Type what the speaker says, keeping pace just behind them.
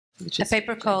a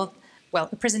paper called, well,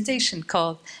 a presentation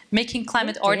called Making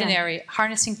Climate Ordinary,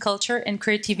 Harnessing Culture and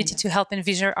Creativity to Help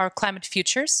Envision Our Climate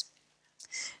Futures.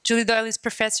 Julie Doyle is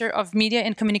Professor of Media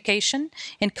and Communication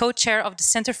and co-chair of the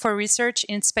Center for Research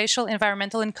in Spatial,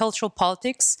 Environmental and Cultural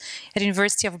Politics at the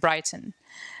University of Brighton.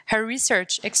 Her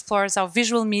research explores how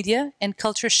visual media and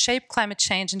culture shape climate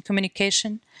change in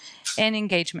communication and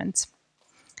engagement.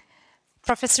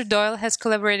 Professor Doyle has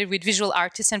collaborated with visual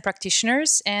artists and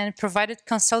practitioners and provided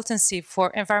consultancy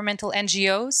for environmental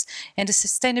NGOs and the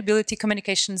sustainability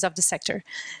communications of the sector.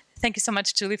 Thank you so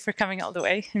much, Julie, for coming all the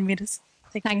way and meet us.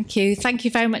 Thank you. Thank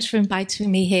you very much for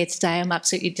inviting me here today. I'm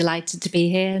absolutely delighted to be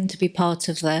here and to be part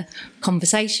of the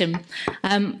conversation.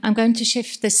 I'm going to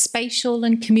shift the spatial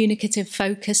and communicative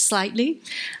focus slightly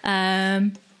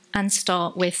and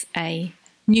start with a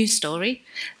news story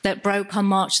that broke on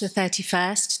March the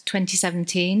 31st,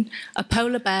 2017. A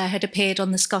polar bear had appeared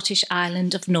on the Scottish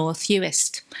island of North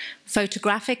Uist.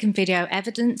 Photographic and video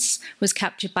evidence was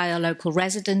captured by a local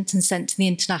resident and sent to the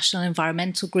international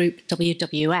environmental group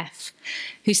WWF,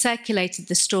 who circulated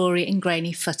the story in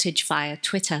grainy footage via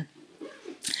Twitter.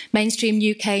 Mainstream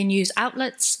UK news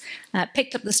outlets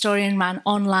picked up the story and ran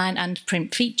online and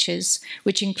print features,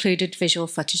 which included visual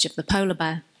footage of the polar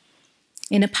bear.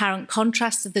 In apparent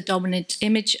contrast to the dominant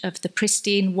image of the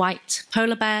pristine white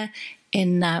polar bear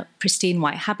in pristine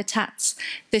white habitats,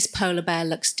 this polar bear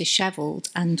looks dishevelled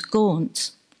and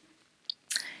gaunt,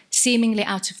 seemingly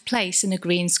out of place in a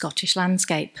green Scottish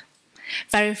landscape.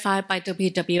 Verified by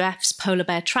WWF's polar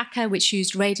bear tracker, which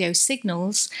used radio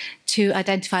signals to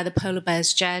identify the polar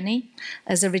bear's journey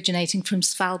as originating from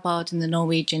Svalbard in the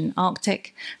Norwegian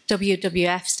Arctic,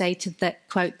 WWF stated that,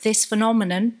 quote, "This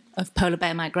phenomenon of polar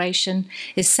bear migration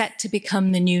is set to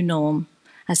become the new norm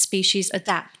as species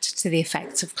adapt to the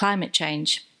effects of climate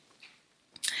change."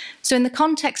 So in the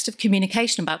context of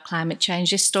communication about climate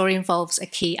change, this story involves a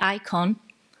key icon,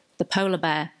 the polar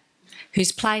bear,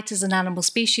 whose plight as an animal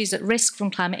species at risk from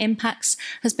climate impacts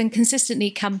has been consistently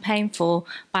campaigned for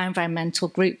by environmental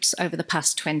groups over the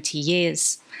past 20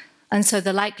 years. And so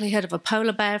the likelihood of a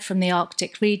polar bear from the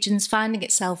Arctic regions finding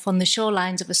itself on the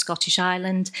shorelines of a Scottish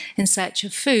island in search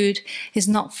of food is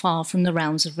not far from the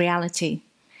realms of reality.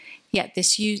 Yet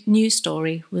this news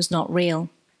story was not real.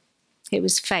 It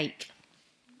was fake.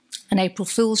 An April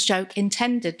Fool's joke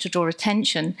intended to draw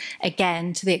attention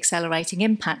again to the accelerating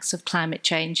impacts of climate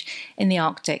change in the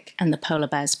Arctic and the polar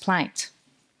bear's plight.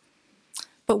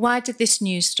 But why did this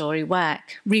news story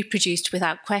work, reproduced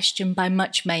without question by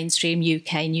much mainstream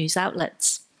UK news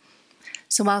outlets?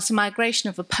 So whilst the migration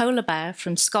of a polar bear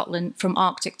from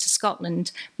Arctic to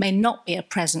Scotland may not be a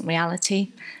present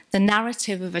reality, the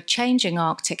narrative of a changing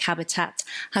Arctic habitat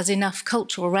has enough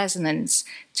cultural resonance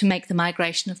to make the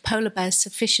migration of polar bears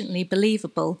sufficiently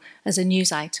believable as a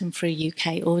news item for a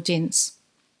UK audience.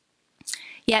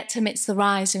 Yet, amidst the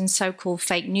rise in so-called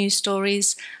fake news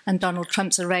stories and Donald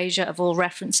Trump's erasure of all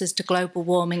references to global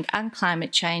warming and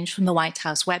climate change from the White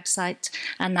House website,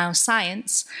 and now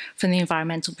science from the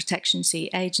Environmental Protection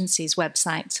Agency's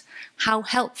website, how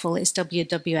helpful is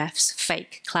WWF's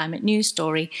fake climate news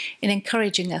story in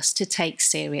encouraging us to take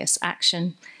serious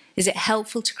action? Is it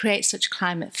helpful to create such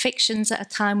climate fictions at a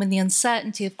time when the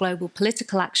uncertainty of global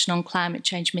political action on climate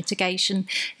change mitigation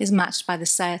is matched by the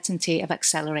certainty of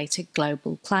accelerated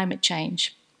global climate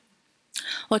change?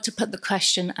 Or to put the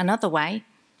question another way,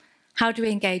 how do we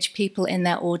engage people in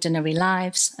their ordinary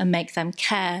lives and make them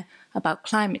care about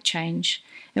climate change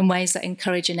in ways that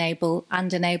encourage enable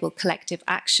collective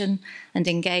action and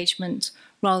engagement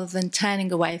rather than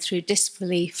turning away through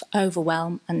disbelief,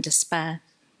 overwhelm and despair?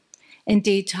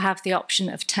 Indeed, to have the option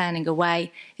of turning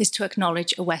away is to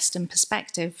acknowledge a Western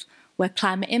perspective, where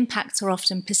climate impacts are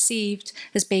often perceived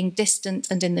as being distant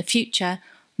and in the future,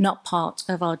 not part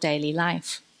of our daily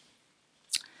life.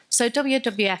 So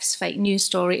WWF's fake news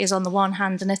story is on the one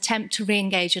hand an attempt to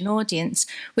re-engage an audience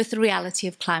with the reality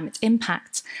of climate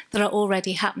impacts that are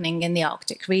already happening in the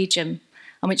Arctic region,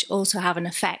 and which also have an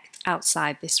effect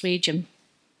outside this region.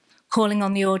 Calling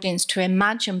on the audience to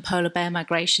imagine polar bear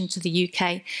migration to the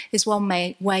UK is one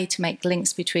way to make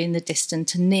links between the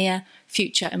distant and near,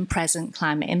 future and present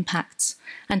climate impacts,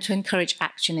 and to encourage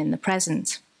action in the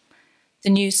present. The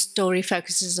news story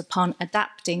focuses upon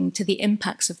adapting to the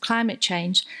impacts of climate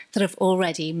change that have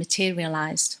already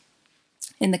materialised.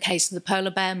 In the case of the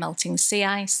polar bear melting sea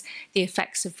ice, the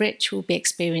effects of which will be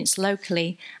experienced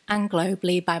locally and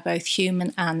globally by both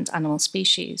human and animal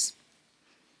species.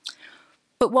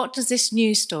 But what does this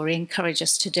news story encourage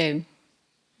us to do?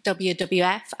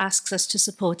 WWF asks us to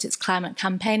support its climate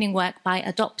campaigning work by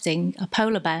adopting a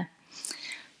polar bear.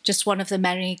 just one of the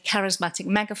many charismatic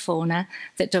megafauna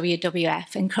that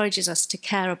WWF encourages us to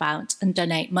care about and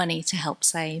donate money to help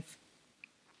save.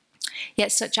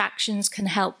 Yet such actions can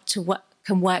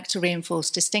work to reinforce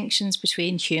distinctions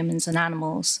between humans and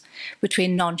animals,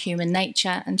 between non-human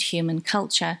nature and human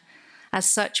culture. As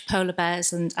such, polar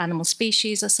bears and animal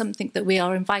species are something that we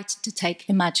are invited to take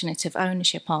imaginative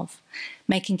ownership of,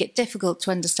 making it difficult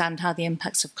to understand how the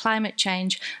impacts of climate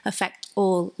change affect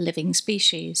all living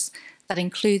species. That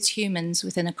includes humans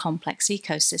within a complex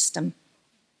ecosystem.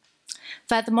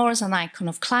 Furthermore, as an icon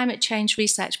of climate change,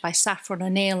 research by Saffron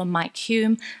O'Neill and Mike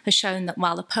Hume has shown that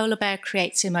while the polar bear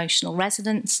creates emotional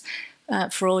resonance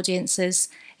for audiences,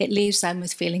 it leaves them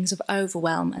with feelings of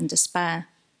overwhelm and despair.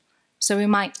 So we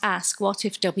might ask, what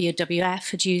if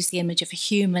WWF had used the image of a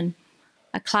human,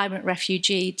 a climate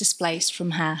refugee displaced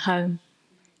from her home,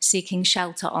 seeking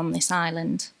shelter on this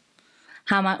island?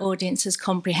 How might audiences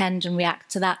comprehend and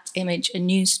react to that image and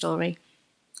news story?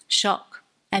 Shock,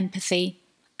 empathy,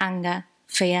 anger,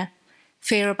 fear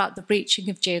about the breaching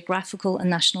of geographical and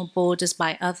national borders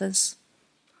by others.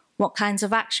 What kinds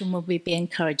of action would we be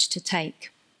encouraged to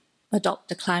take?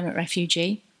 Adopt a climate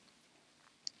refugee?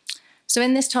 So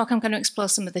in this talk, I'm going to explore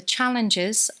some of the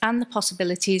challenges and the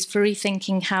possibilities for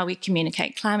rethinking how we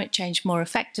communicate climate change more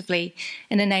effectively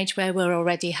in an age where we're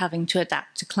already having to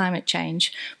adapt to climate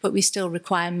change, but we still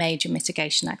require major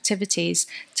mitigation activities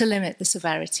to limit the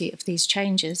severity of these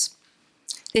changes.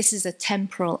 This is a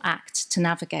temporal act to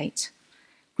navigate.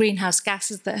 Greenhouse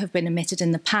gases that have been emitted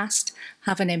in the past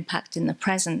have an impact in the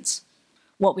present.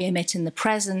 What we emit in the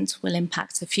present will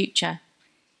impact the future.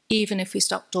 Even if we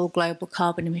stopped all global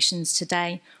carbon emissions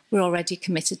today, we're already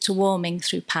committed to warming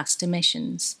through past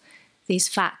emissions. These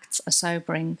facts are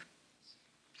sobering.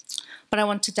 But I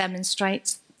want to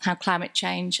demonstrate how climate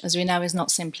change, as we know, is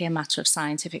not simply a matter of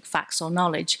scientific facts or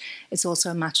knowledge. It's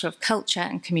also a matter of culture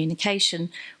and communication,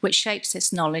 which shapes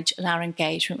this knowledge and our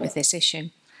engagement with this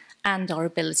issue, and our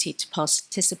ability to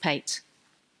participate.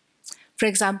 For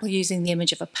example, using the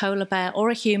image of a polar bear or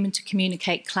a human to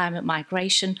communicate climate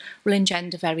migration will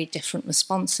engender very different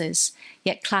responses.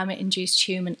 Yet climate-induced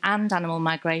human and animal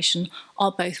migration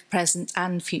are both present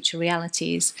and future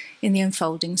realities in the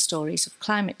unfolding stories of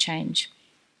climate change.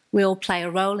 We all play a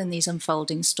role in these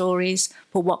unfolding stories,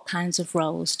 but what kinds of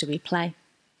roles do we play?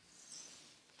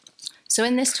 So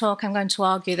in this talk, I'm going to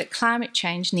argue that climate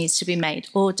change needs to be made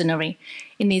ordinary.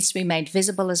 It needs to be made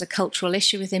visible as a cultural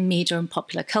issue within media and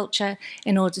popular culture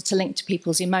in order to link to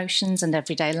people's emotions and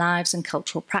everyday lives and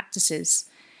cultural practices.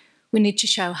 We need to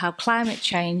show how climate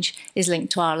change is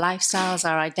linked to our lifestyles,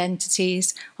 our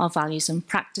identities, our values and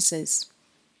practices,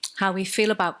 how we feel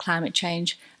about climate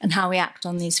change and how we act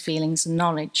on these feelings and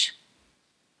knowledge.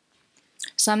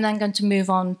 So I'm then going to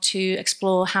move on to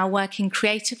explore how working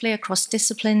creatively across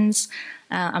disciplines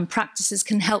and practices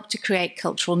can help to create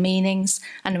cultural meanings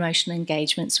and emotional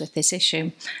engagements with this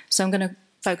issue. So I'm going to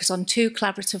focus on two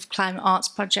collaborative climate arts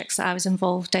projects that I was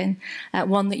involved in.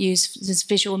 One that uses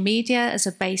visual media as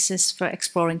a basis for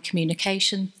exploring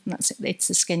communication, and it's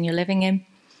the skin you're living in.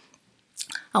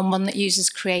 And one that uses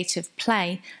creative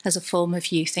play as a form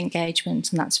of youth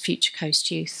engagement, and that's Future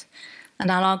Coast Youth.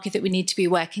 And I'll argue that we need to be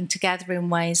working together in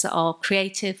ways that are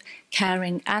creative,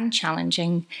 caring and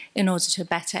challenging in order to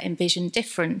better envision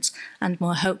different and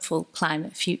more hopeful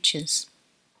climate futures.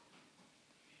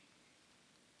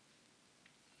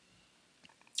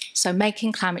 So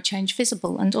making climate change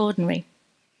visible and ordinary.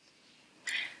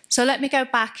 So let me go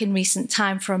back in recent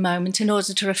time for a moment in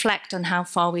order to reflect on how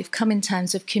far we've come in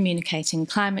terms of communicating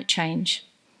climate change.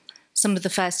 Some of the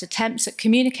first attempts at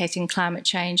communicating climate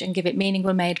change and give it meaning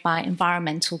were made by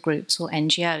environmental groups or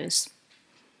NGOs.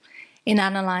 In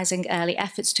analysing early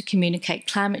efforts to communicate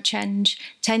climate change,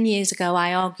 10 years ago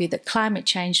I argued that climate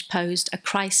change posed a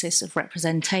crisis of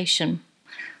representation.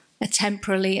 A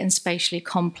temporally and spatially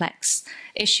complex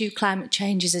issue, climate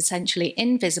change is essentially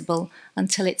invisible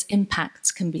until its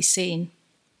impacts can be seen,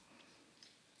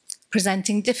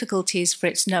 presenting difficulties for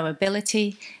its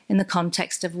knowability in the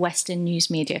context of Western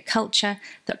news media culture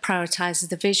that prioritises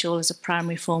the visual as a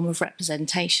primary form of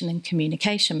representation and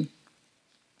communication.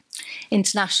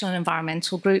 International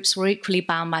environmental groups were equally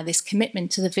bound by this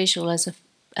commitment to the visual as a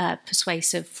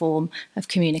persuasive form of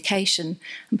communication,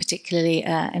 and particularly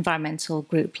an environmental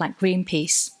group like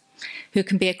Greenpeace, who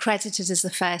can be accredited as the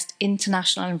first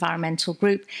international environmental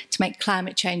group to make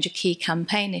climate change a key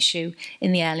campaign issue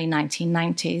in the early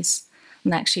 1990s.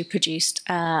 And actually produced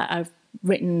a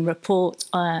written report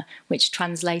which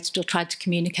translated or tried to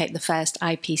communicate the first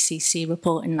IPCC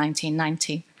report in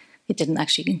 1990. It didn't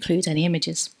actually include any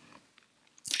images.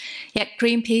 Yet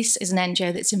Greenpeace is an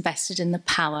NGO that's invested in the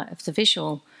power of the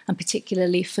visual. and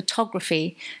particularly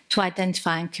photography, to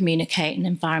identify and communicate on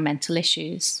environmental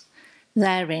issues.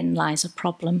 Therein lies a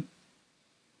problem.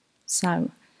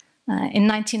 So, in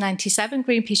 1997,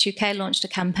 Greenpeace UK launched a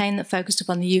campaign that focused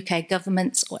upon the UK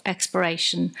government's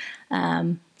exploration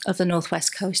of the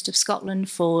northwest coast of Scotland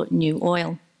for new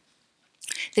oil.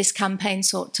 This campaign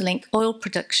sought to link oil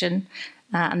production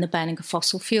and the burning of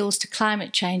fossil fuels to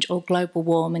climate change, or global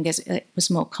warming as it was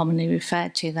more commonly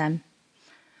referred to then.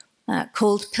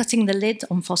 Called Cutting the Lid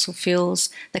on Fossil Fuels,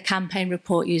 the campaign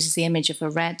report uses the image of a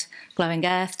red, glowing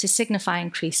Earth to signify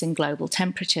increasing global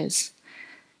temperatures.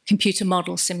 Computer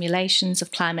model simulations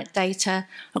of climate data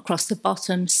across the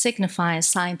bottom signify as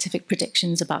scientific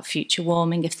predictions about future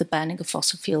warming if the burning of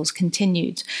fossil fuels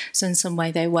continued. So in some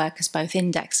way they work as both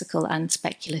indexical and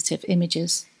speculative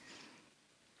images.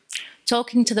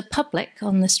 Talking to the public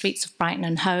on the streets of Brighton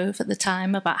and Hove at the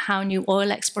time about how new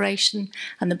oil exploration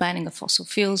and the burning of fossil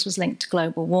fuels was linked to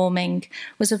global warming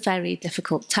was a very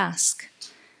difficult task.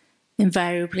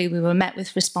 Invariably, we were met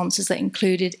with responses that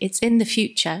included, "It's in the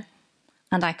future,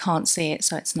 and I can't see it,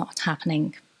 so it's not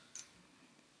happening."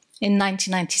 In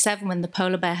 1997, when the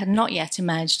polar bear had not yet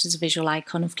emerged as a visual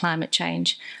icon of climate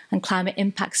change and climate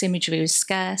impacts imagery was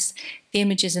scarce, the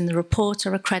images in the report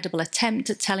are a credible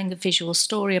attempt at telling a visual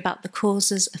story about the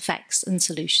causes, effects, and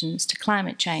solutions to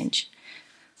climate change.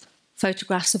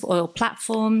 Photographs of oil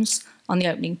platforms on the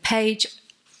opening page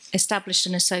established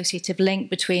an associative link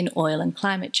between oil and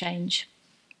climate change.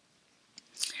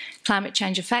 Climate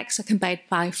change effects are conveyed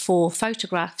by 4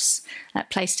 photographs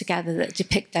placed together that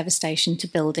depict devastation to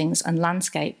buildings and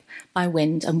landscape by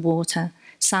wind and water,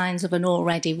 signs of an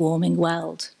already warming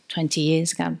world 20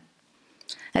 years ago.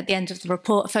 At the end of the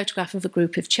report, a photograph of a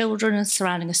group of children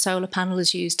surrounding a solar panel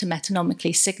is used to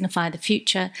metonomically signify the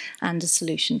future and a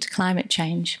solution to climate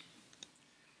change.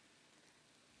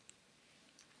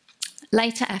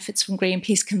 Later efforts from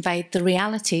Greenpeace conveyed the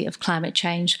reality of climate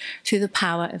change through the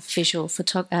power of visual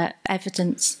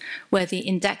evidence, where the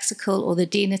indexical or the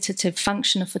denotative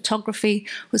function of photography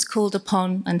was called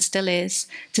upon, and still is,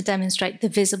 to demonstrate the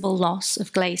visible loss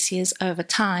of glaciers over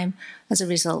time as a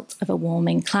result of a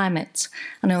warming climate.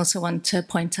 And I also want to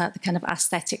point out the kind of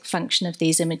aesthetic function of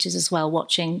these images as well,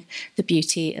 watching the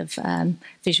beauty of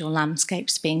visual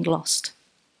landscapes being lost.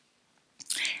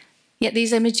 Yet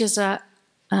these images are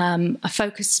a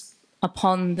focus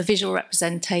upon the visual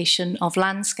representation of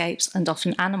landscapes and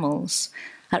often animals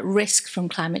at risk from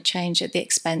climate change at the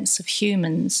expense of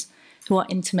humans who are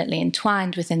intimately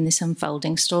entwined within this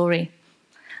unfolding story.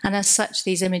 And as such,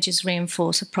 these images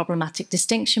reinforce a problematic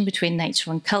distinction between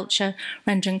nature and culture,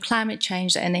 rendering climate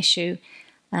change an issue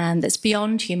that's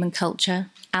beyond human culture,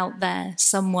 out there,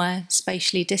 somewhere,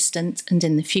 spatially distant and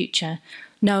in the future,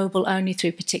 knowable only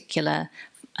through particular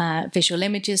visual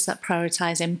images that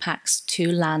prioritise impacts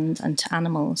to land and to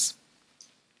animals.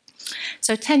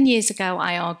 So 10 years ago,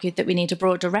 I argued that we need a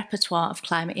broader repertoire of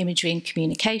climate imagery and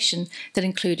communication that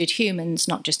included humans,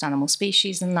 not just animal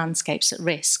species, and landscapes at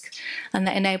risk, and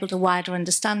that enabled a wider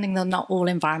understanding that not all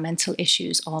environmental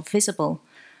issues are visible,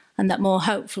 and that more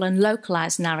hopeful and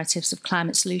localised narratives of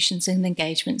climate solutions and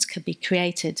engagements could be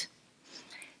created.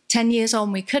 10 years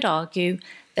on, we could argue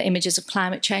that images of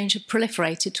climate change have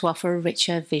proliferated to offer a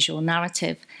richer visual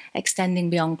narrative, extending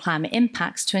beyond climate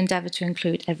impacts to endeavour to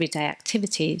include everyday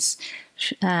activities,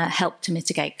 help to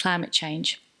mitigate climate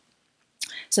change.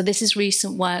 So this is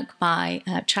recent work by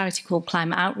a charity called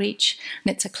Climate Outreach,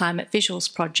 and it's a climate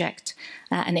visuals project,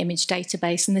 an image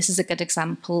database, and this is a good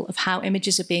example of how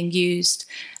images are being used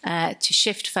to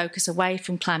shift focus away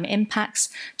from climate impacts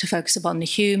to focus upon the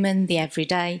human, the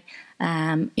everyday,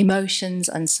 emotions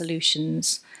and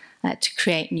solutions to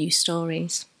create new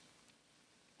stories.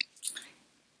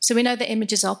 So we know that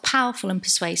images are powerful and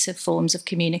persuasive forms of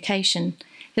communication,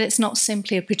 yet it's not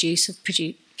simply a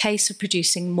case of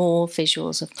producing more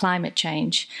visuals of climate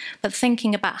change, but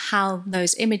thinking about how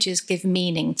those images give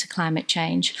meaning to climate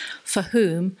change, for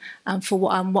whom and for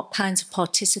what kinds of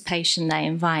participation they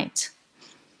invite.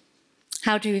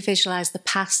 How do we visualise the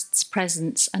pasts,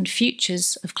 presents and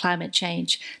futures of climate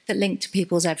change that link to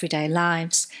people's everyday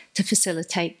lives to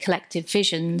facilitate collective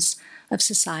visions of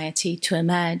society to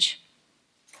emerge?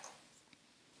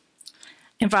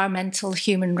 Environmental,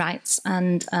 human rights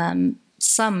and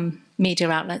some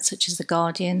media outlets such as The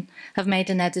Guardian have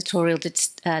made an editorial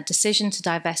decision to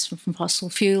divest from fossil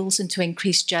fuels and to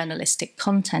increase journalistic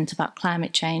content about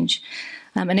climate change.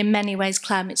 And in many ways,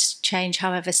 climate change,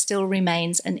 however, still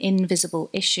remains an invisible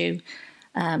issue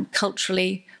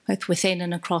culturally, both within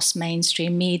and across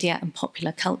mainstream media and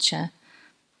popular culture.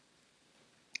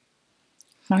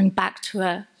 Going back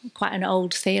to quite an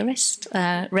old theorist,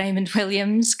 Raymond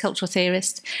Williams, cultural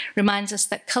theorist, reminds us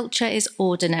that culture is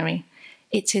ordinary.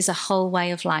 It is a whole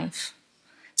way of life.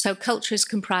 So culture is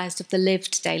comprised of the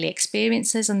lived daily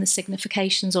experiences and the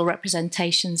significations or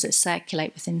representations that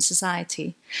circulate within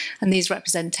society. And these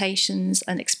representations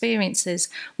and experiences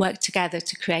work together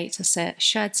to create a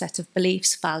shared set of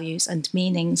beliefs, values, and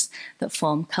meanings that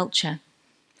form culture.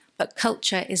 But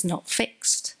culture is not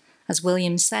fixed. As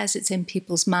Williams says, it's in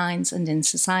people's minds and in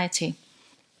society.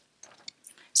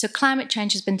 So climate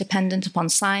change has been dependent upon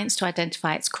science to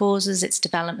identify its causes, its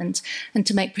development, and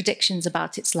to make predictions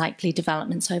about its likely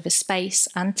developments over space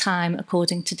and time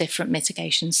according to different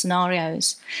mitigation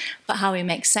scenarios. But how we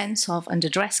make sense of and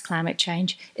address climate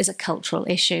change is a cultural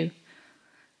issue.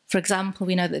 For example,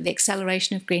 we know that the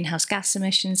acceleration of greenhouse gas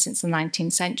emissions since the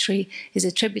 19th century is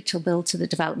attributable to the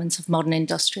development of modern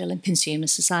industrial and consumer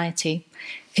society.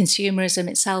 Consumerism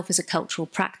itself is a cultural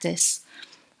practice.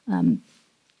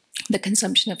 The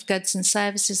consumption of goods and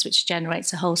services, which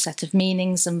generates a whole set of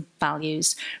meanings and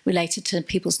values related to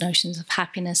people's notions of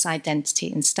happiness,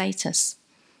 identity, and status.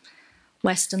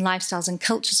 Western lifestyles and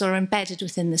cultures are embedded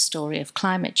within the story of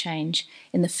climate change,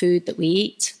 in the food that we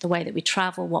eat, the way that we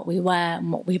travel, what we wear,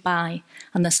 and what we buy,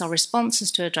 and thus our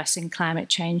responses to addressing climate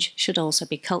change should also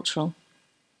be cultural.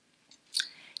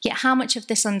 Yet how much of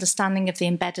this understanding of the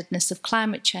embeddedness of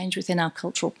climate change within our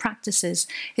cultural practices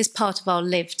is part of our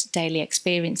lived daily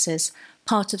experiences,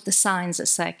 part of the signs that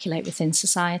circulate within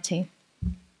society?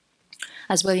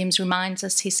 As Williams reminds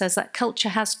us, he says that culture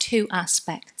has two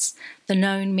aspects: the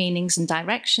known meanings and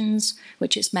directions,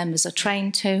 which its members are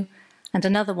trained to, and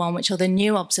another one, which are the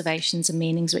new observations and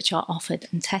meanings which are offered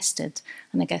and tested.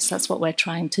 And I guess that's what we're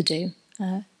trying to do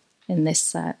in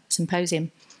this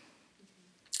symposium.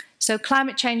 So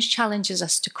climate change challenges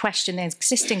us to question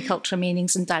existing cultural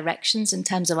meanings and directions in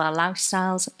terms of our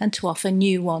lifestyles and to offer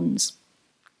new ones.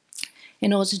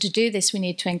 In order to do this, we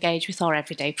need to engage with our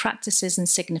everyday practices and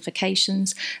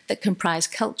significations that comprise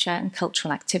culture and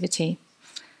cultural activity.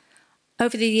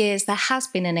 Over the years, there has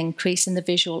been an increase in the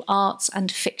visual arts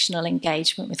and fictional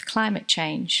engagement with climate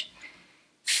change.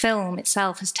 Film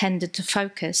itself has tended to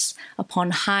focus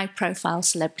upon high-profile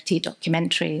celebrity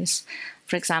documentaries.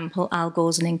 For example, Al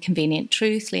Gore's An Inconvenient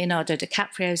Truth, Leonardo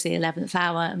DiCaprio's The 11th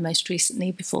Hour, and most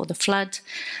recently Before the Flood.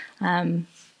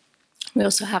 We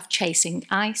also have Chasing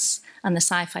Ice and the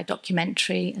sci-fi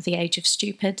documentary The Age of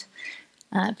Stupid.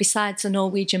 Besides the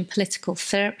Norwegian political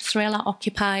thriller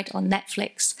Occupied on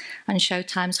Netflix and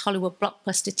Showtime's Hollywood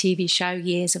blockbuster TV show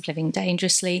Years of Living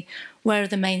Dangerously, where are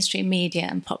the mainstream media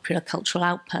and popular cultural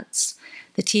outputs?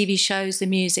 The TV shows, the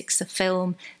music, the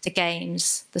film, the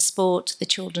games, the sport, the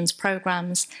children's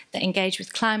programmes that engage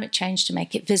with climate change to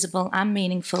make it visible and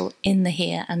meaningful in the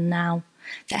here and now,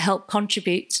 that help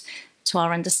contribute to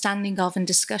our understanding of and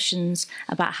discussions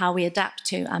about how we adapt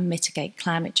to and mitigate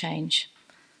climate change.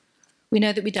 We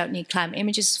know that we don't need climate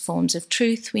images as forms of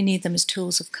truth, we need them as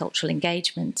tools of cultural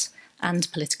engagement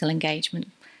and political engagement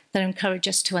that encourage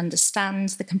us to understand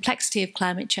the complexity of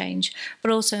climate change,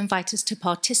 but also invite us to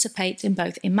participate in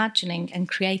both imagining and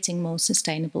creating more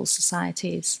sustainable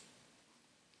societies.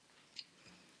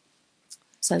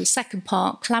 So the second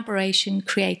part, collaboration,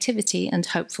 creativity, and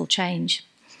hopeful change.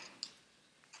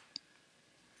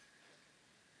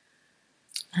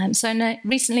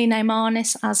 Recently,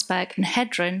 Neymanis, Asberg, and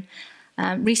Hedron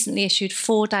recently issued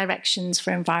 4 directions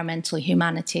for environmental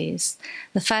humanities.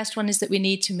 The first one is that we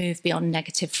need to move beyond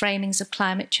negative framings of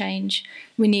climate change.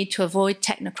 We need to avoid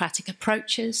technocratic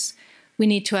approaches. We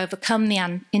need to overcome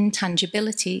the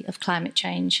intangibility of climate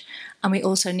change. And we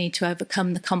also need to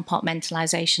overcome the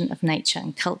compartmentalization of nature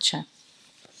and culture.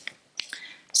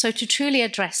 So to truly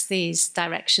address these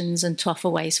directions and to offer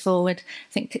ways forward,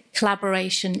 I think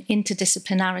collaboration,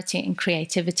 interdisciplinarity, and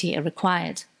creativity are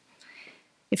required.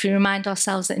 If we remind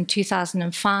ourselves that in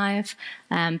 2005,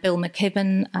 Bill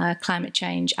McKibben, a climate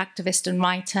change activist and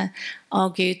writer,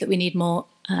 argued that we need more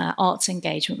arts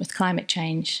engagement with climate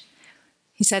change.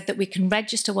 He said that we can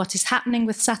register what is happening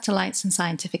with satellites and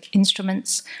scientific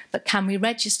instruments, but can we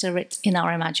register it in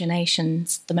our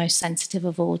imaginations, the most sensitive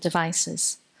of all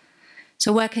devices?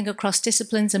 So working across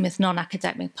disciplines and with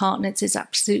non-academic partners is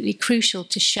absolutely crucial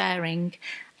to sharing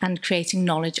and creating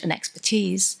knowledge and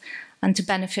expertise, and to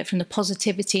benefit from the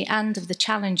positivity and of the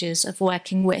challenges of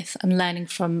working with and learning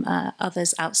from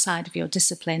others outside of your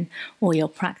discipline or your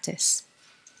practice.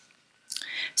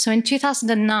 So in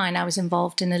 2009, I was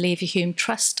involved in a Leverhulme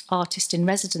Trust Artist in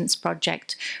Residence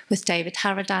project with David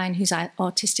Harradine, who's our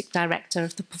artistic director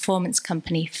of the performance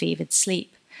company Fevered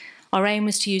Sleep. Our aim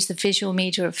was to use the visual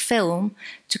media of film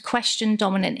to question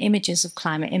dominant images of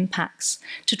climate impacts,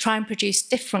 to try and produce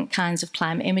different kinds of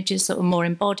climate images that were more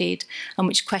embodied and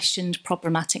which questioned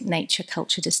problematic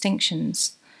nature-culture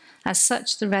distinctions. As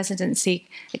such, the residency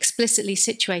explicitly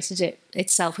situated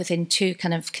itself within two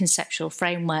kind of conceptual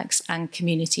frameworks and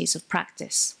communities of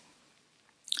practice.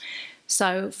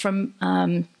 So from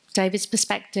David's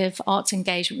perspective, art's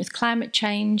engagement with climate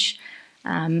change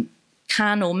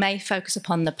can or may focus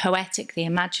upon the poetic, the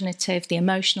imaginative, the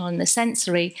emotional and the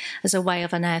sensory as a way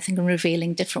of unearthing and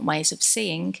revealing different ways of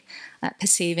seeing,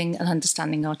 perceiving and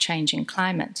understanding our changing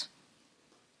climate.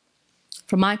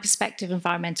 From my perspective,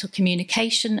 environmental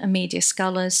communication and media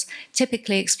scholars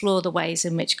typically explore the ways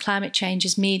in which climate change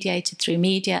is mediated through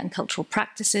media and cultural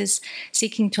practices,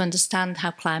 seeking to understand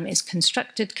how climate is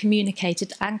constructed,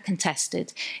 communicated and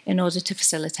contested in order to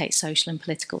facilitate social and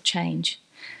political change.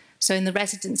 So in the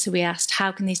residency, we asked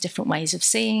how can these different ways of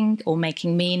seeing or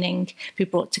making meaning be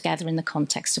brought together in the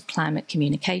context of climate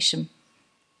communication.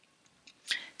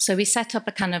 So we set up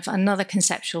a kind of another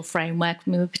conceptual framework,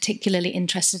 and we were particularly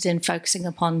interested in focusing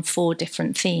upon 4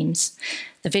 different themes: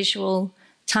 the visual,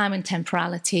 time and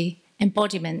temporality,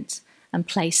 embodiment, and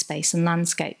place, space and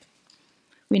landscape.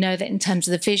 We know that in terms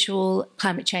of the visual,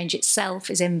 climate change itself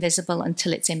is invisible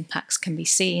until its impacts can be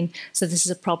seen, so this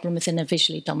is a problem within a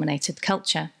visually dominated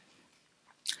culture.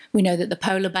 We know that the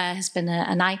polar bear has been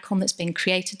an icon that's been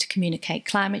created to communicate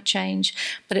climate change,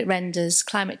 but it renders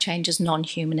climate change as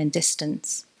non-human and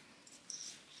distant.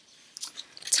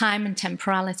 Time and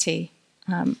temporality.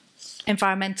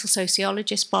 Environmental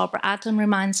sociologist Barbara Adam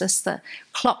reminds us that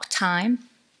clock time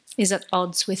is at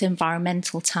odds with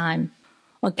environmental time.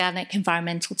 Organic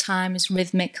environmental time is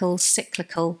rhythmical,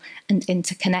 cyclical, and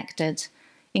interconnected.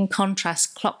 In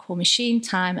contrast, clock or machine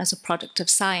time, as a product of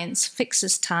science,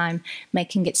 fixes time,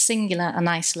 making it singular and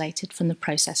isolated from the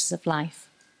processes of life.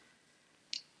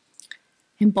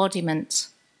 Embodiment.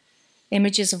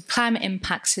 Images of climate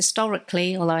impacts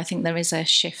historically, although I think there is a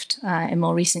shift in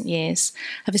more recent years,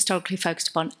 have historically focused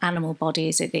upon animal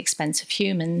bodies at the expense of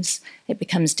humans. It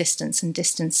becomes distance and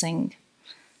distancing.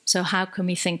 So how can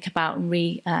we think about and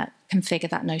reconfigure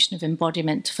that notion of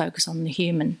embodiment to focus on the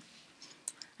human?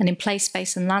 And in place,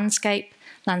 space and landscape,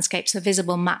 landscapes are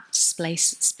visible mapped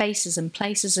spaces and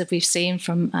places, as we've seen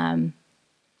from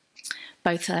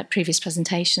both previous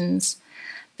presentations.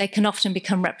 They can often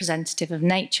become representative of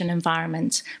nature and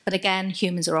environment, but again,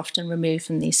 humans are often removed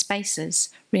from these spaces,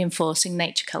 reinforcing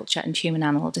nature, culture, and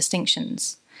human-animal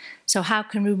distinctions. So how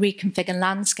can we reconfigure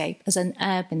landscape as an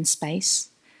urban space?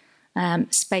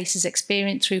 Space is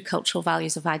experienced through cultural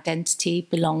values of identity,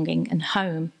 belonging, and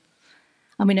home.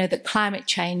 And we know that climate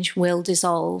change will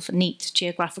dissolve neat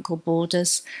geographical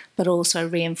borders, but also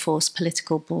reinforce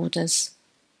political borders.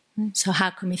 So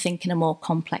how can we think in a more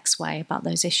complex way about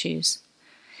those issues?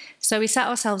 So we set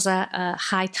ourselves a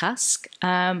high task,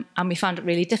 and we found it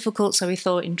really difficult. So we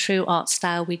thought in true art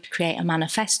style, we'd create a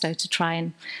manifesto to try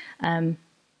and,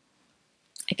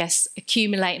 I guess,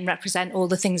 accumulate and represent all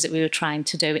the things that we were trying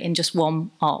to do in just one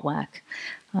artwork.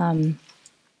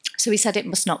 So we said it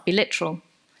must not be literal.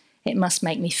 It must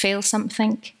make me feel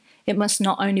something. It must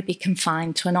not only be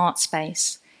confined to an art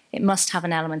space. It must have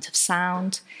an element of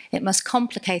sound. It must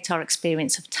complicate our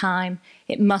experience of time.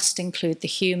 It must include the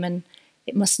human.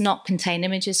 It must not contain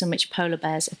images in which polar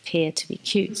bears appear to be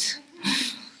cute.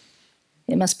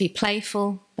 It must be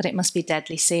playful, but it must be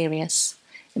deadly serious.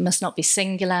 It must not be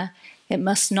singular. It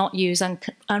must not use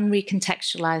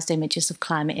unrecontextualized images of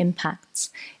climate impacts.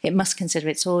 It must consider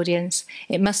its audience.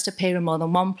 It must appear in more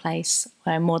than one place,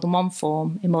 or in more than one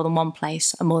form, in more than one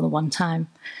place, and more than one time.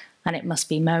 And it must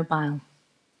be mobile.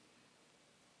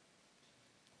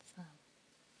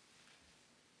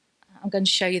 I'm going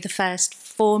to show you the first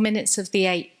 4 minutes of the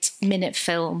 8-minute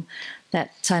film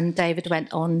that David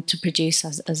went on to produce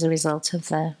as a result of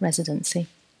the residency.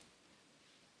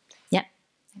 Yeah,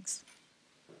 thanks.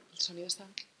 ¿El sonido está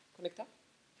conectado?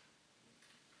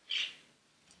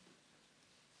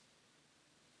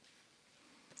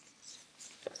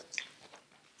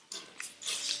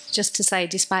 Just to say,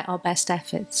 despite our best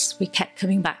efforts, we kept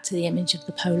coming back to the image of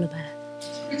the polar bear.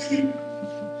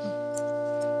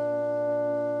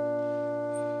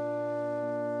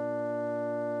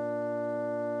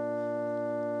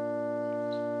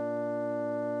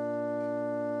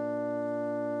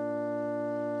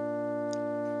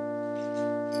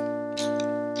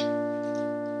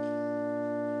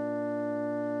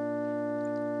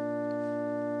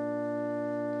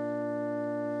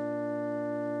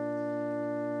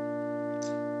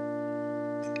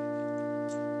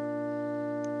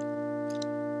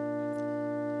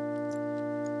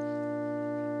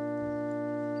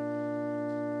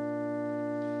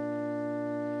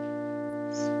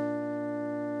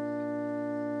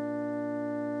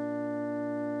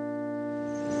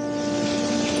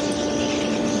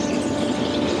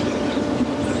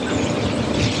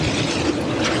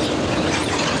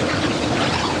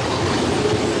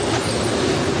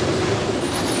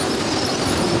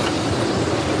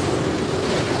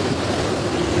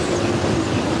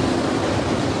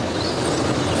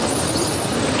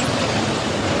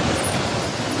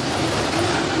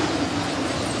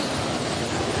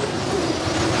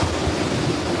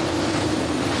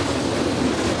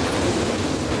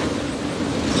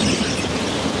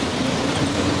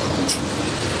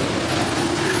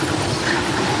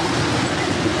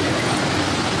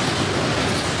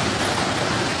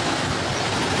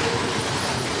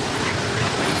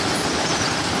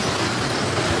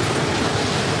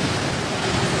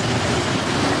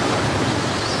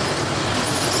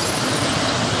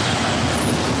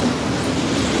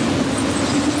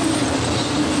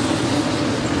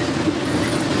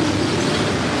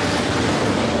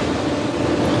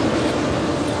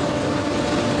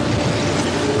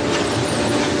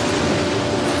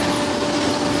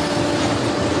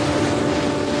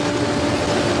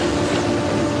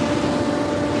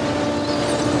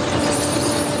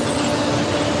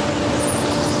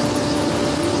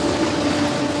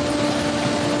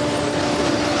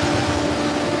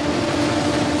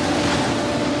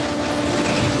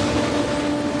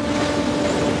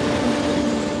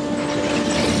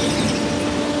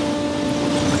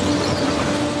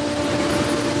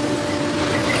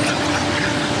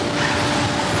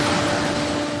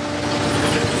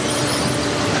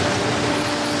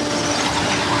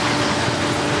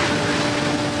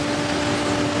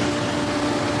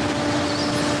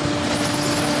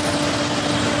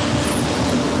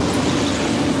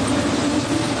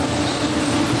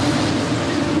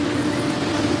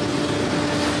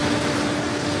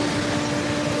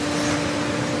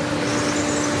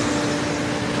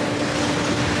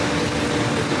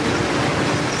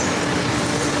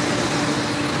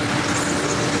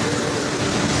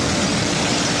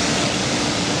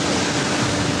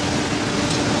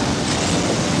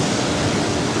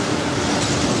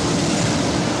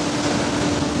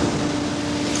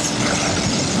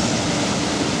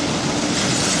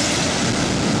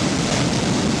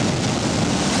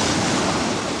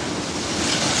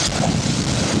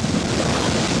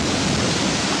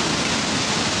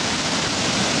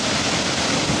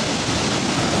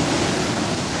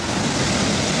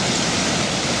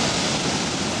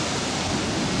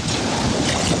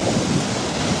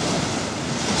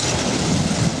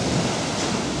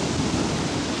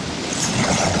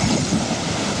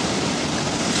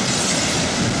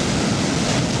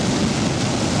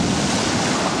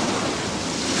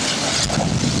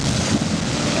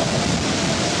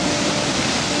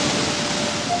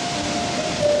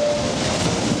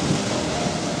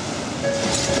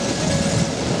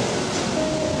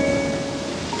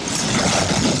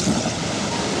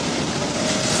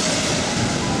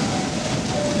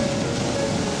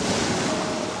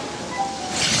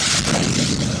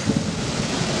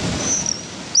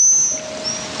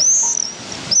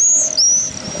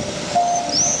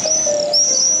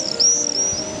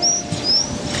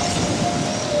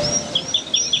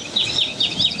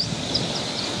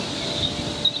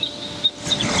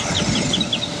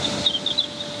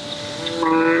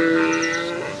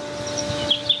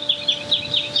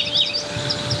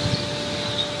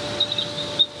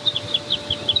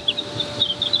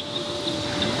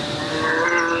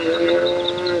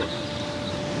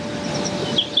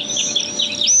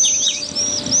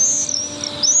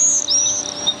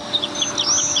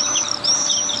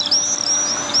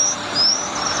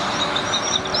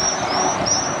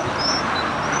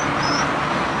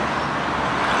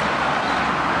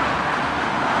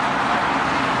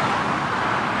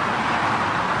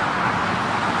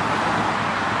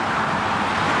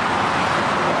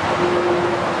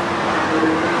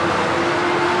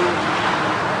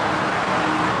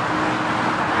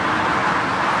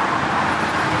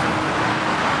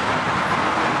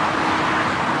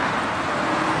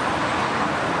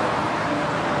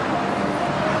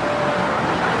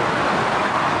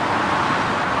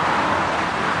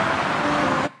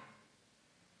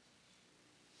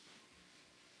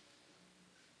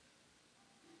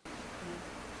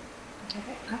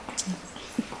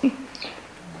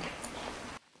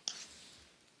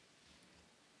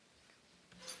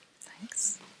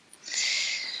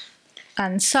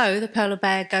 And so the polar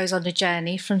bear goes on a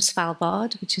journey from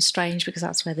Svalbard, which is strange because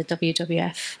that's where the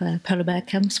WWF polar bear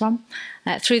comes from,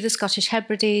 through the Scottish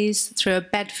Hebrides, through a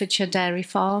Bedfordshire dairy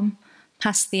farm,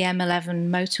 past the M11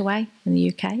 motorway in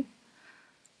the UK,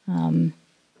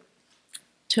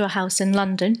 to a house in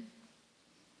London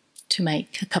to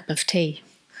make a cup of tea.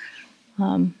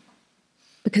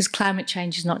 Because climate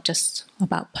change is not just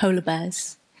about polar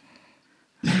bears,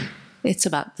 it's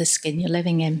about the skin you're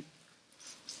living in.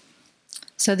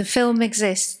 So the film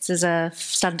exists as a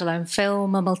standalone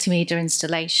film, a multimedia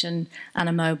installation, and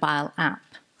a mobile app.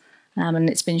 And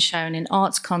it's been shown in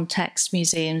arts contexts,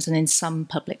 museums, and in some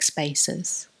public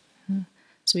spaces.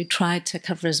 So we tried to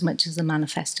cover as much of the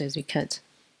manifesto as we could.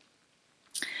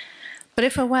 But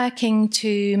if we're working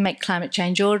to make climate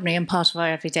change ordinary and part of our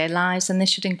everyday lives, then this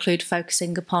should include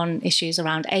focusing upon issues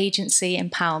around agency,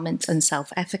 empowerment, and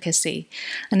self-efficacy.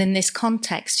 And in this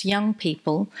context, young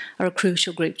people are a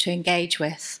crucial group to engage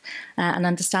with and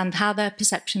understand how their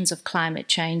perceptions of climate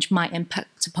change might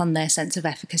impact upon their sense of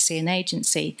efficacy and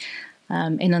agency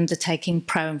in undertaking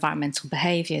pro-environmental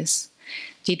behaviours.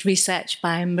 Indeed, research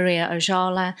by Maria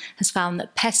Ojala has found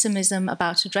that pessimism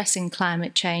about addressing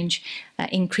climate change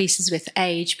increases with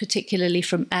age, particularly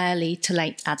from early to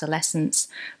late adolescence,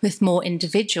 with more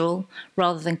individual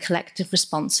rather than collective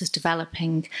responses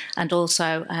developing, and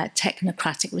also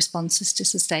technocratic responses to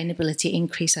sustainability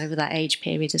increase over that age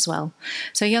period as well.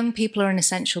 So young people are an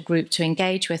essential group to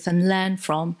engage with and learn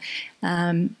from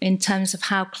in terms of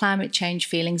how climate change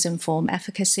feelings inform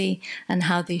efficacy and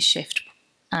how these shift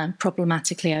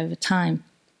problematically over time.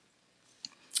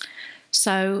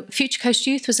 So Future Coast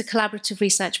Youth was a collaborative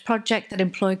research project that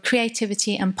employed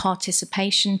creativity and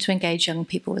participation to engage young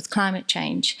people with climate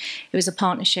change. It was a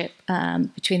partnership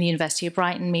between the University of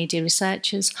Brighton media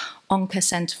researchers, Aunque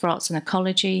Centre for Arts and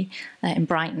Ecology in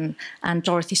Brighton, and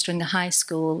Dorothy Stringer High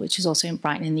School, which is also in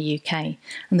Brighton in the UK.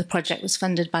 And the project was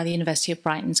funded by the University of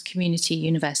Brighton's Community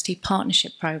University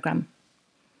Partnership Programme.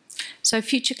 So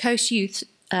Future Coast Youth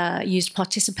used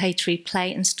participatory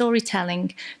play and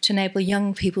storytelling to enable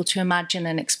young people to imagine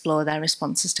and explore their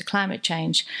responses to climate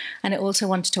change. And it also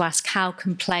wanted to ask how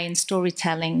can play and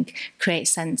storytelling create a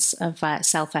sense of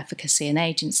self-efficacy and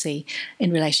agency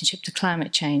in relationship to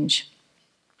climate change.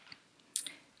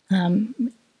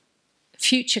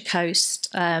 Future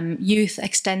Coast Youth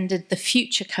extended the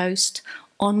Future Coast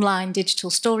online digital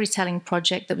storytelling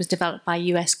project that was developed by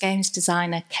US games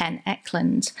designer Ken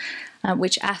Eklund,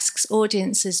 which asks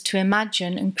audiences to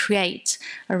imagine and create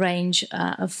a range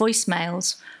of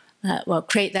voicemails,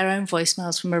 create their own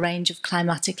voicemails from a range of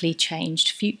climatically changed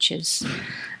futures.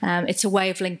 It's a way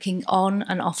of linking on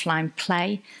and offline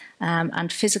play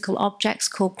and physical objects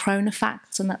called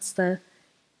chronofacts, and that's the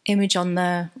image on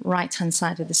the right-hand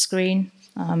side of the screen.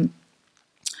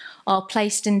 Are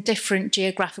placed in different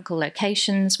geographical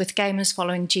locations, with gamers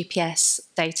following GPS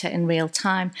data in real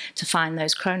time to find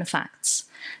those chronofacts.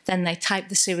 Then they type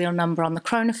the serial number on the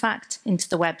chronofact into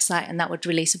the website, and that would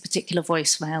release a particular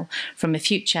voicemail from a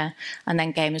future, and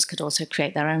then gamers could also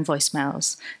create their own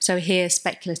voicemails. So here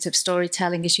speculative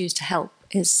storytelling is used to help,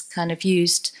 is kind of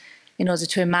used in order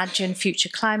to imagine future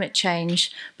climate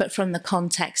change, but from the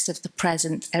context of the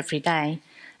present every day,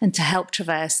 and to help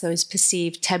traverse those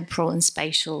perceived temporal and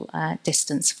spatial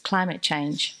distance of climate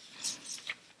change.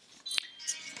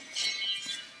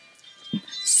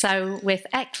 So with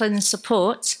Eklund's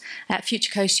support,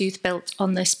 Future Coast Youth built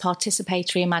on this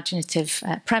participatory imaginative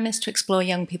premise to explore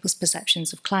young people's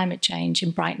perceptions of climate change in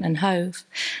Brighton and Hove.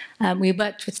 We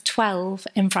worked with 12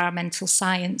 environmental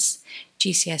science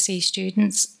GCSE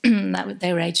students.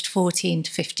 They were aged 14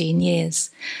 to 15 years.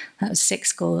 That was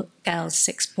 6 girls,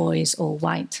 6 boys, all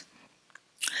white.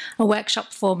 A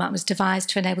workshop format was devised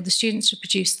to enable the students to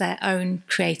produce their own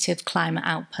creative climate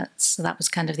outputs. So that was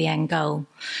kind of the end goal.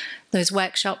 Those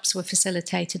workshops were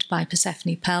facilitated by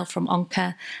Persephone Pearl from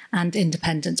Aunque and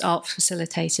independent art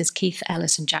facilitators Keith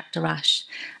Ellis and Jack Darash.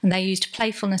 And they used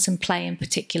playfulness and play in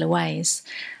particular ways.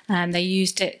 They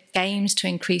used games to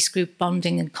increase group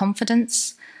bonding and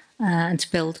confidence and to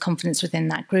build confidence within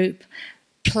that group.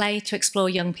 Play to explore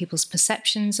young people's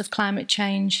perceptions of climate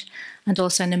change, and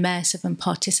also an immersive and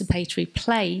participatory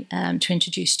play to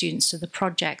introduce students to the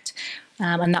project.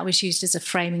 And that was used as a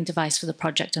framing device for the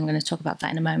project. I'm going to talk about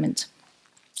that in a moment.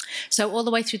 So all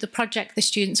the way through the project, the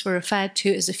students were referred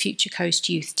to as a Future Coast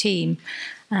Youth team,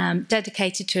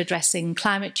 dedicated to addressing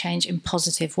climate change in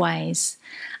positive ways.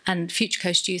 And Future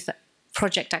Coast Youth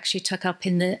project actually took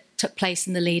took place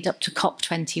in the lead up to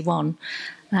COP21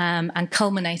 and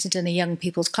culminated in a Young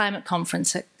People's Climate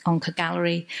Conference at Aunque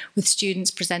Gallery, with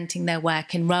students presenting their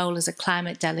work in role as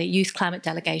a youth climate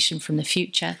delegation from the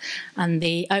future. And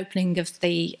the opening of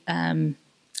the,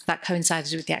 that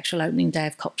coincided with the actual opening day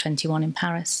of COP21 in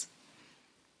Paris.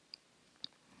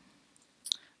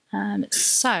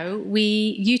 So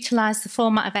we utilised the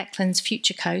format of Eklund's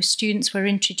Future Coast. Students were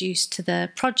introduced to the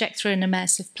project through an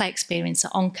immersive play experience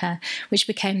at Aunque, which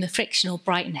became the fictional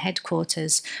Brighton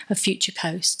headquarters of Future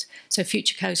Coast. So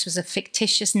Future Coast was a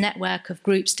fictitious network of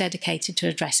groups dedicated to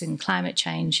addressing climate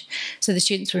change. So the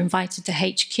students were invited to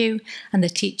HQ, and the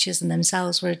teachers and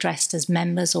themselves were addressed as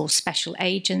members or special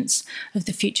agents of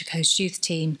the Future Coast youth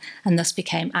team, and thus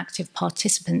became active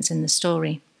participants in the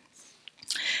story.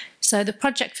 So the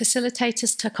project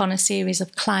facilitators took on a series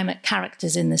of climate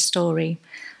characters in the story.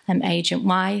 Agent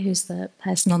Y, who's the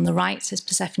person on the right, is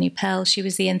Persephone Pearl. She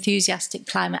was the enthusiastic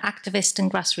climate activist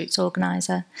and grassroots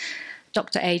organiser.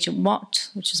 Dr. Agent Watt,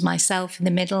 which is myself in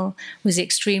the middle, was the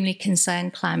extremely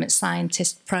concerned climate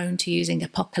scientist prone to using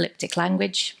apocalyptic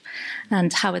language.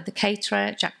 And Howard the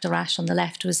caterer, Jack Darash on the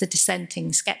left, was the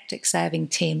dissenting skeptic serving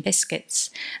tea and biscuits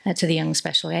to the young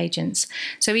special agents.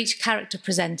 So each character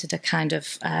presented a kind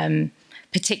of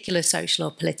particular social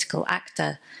or political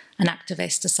actor, an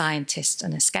activist, a scientist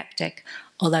and a skeptic,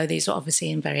 although these were obviously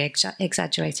in very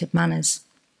exaggerated manners.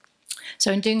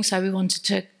 So in doing so, we wanted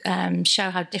to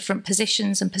show how different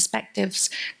positions and perspectives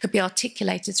could be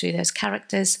articulated through those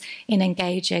characters in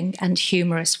engaging and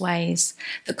humorous ways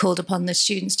that called upon the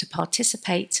students to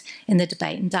participate in the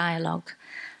debate and dialogue.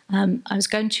 I was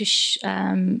going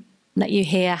to let you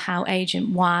hear how Agent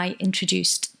Y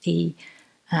introduced the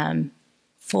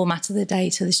format of the day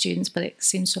to the students, but it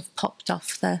seems to have popped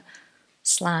off the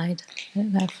slide. I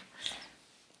don't know if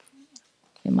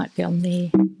it might be on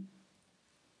the...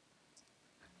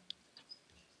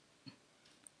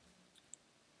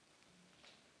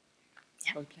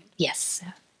 Yes.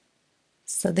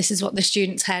 So this is what the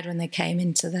students heard when they came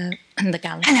into the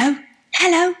gallery. Hello,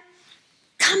 hello.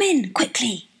 Come in,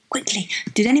 quickly, quickly.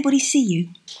 Did anybody see you?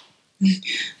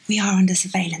 We are under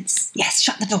surveillance. Yes,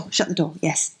 shut the door,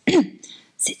 yes.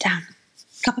 Sit down.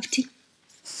 Cup of tea.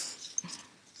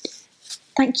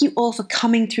 Thank you all for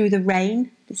coming through the rain,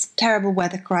 this terrible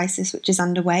weather crisis which is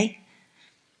underway.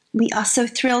 We are so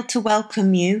thrilled to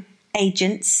welcome you,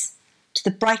 agents, to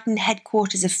the Brighton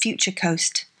headquarters of Future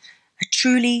Coast, a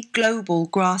truly global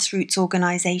grassroots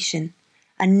organisation,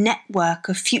 a network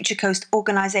of Future Coast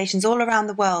organisations all around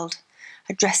the world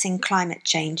addressing climate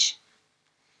change.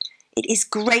 It is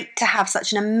great to have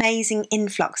such an amazing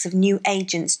influx of new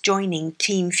agents joining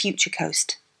Team Future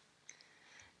Coast.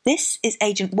 This is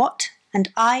Agent Watt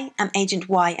and I am Agent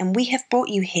Y, and we have brought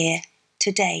you here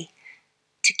today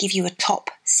to give you a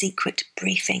top secret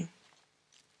briefing.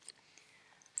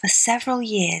 For several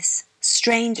years,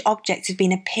 strange objects have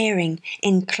been appearing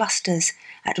in clusters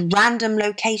at random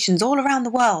locations all around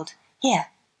the world. Here,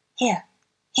 here,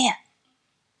 here.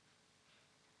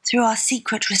 Through our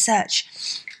secret research,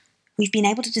 we've been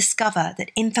able to discover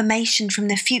that information from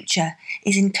the future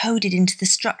is encoded into the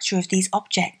structure of these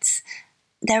objects.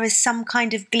 There is some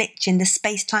kind of glitch in the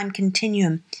space-time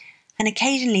continuum, and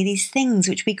occasionally these things,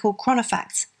 which we call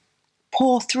chronofacts,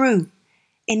 pour through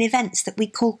in events that we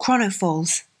call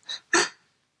chronofalls.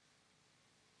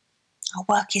 Our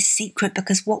work is secret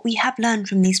because what we have learned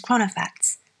from these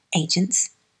chronofacts,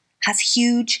 agents, has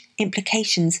huge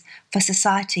implications for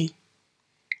society.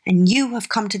 And you have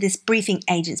come to this briefing,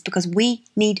 agents, because we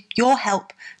need your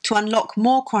help to unlock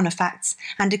more chronofacts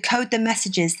and decode the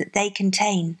messages that they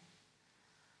contain.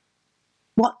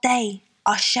 What they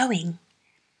are showing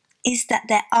is that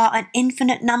there are an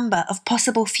infinite number of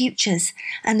possible futures,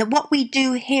 and that what we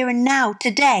do here and now,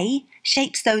 today,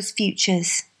 shapes those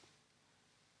futures.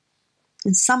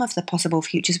 And some of the possible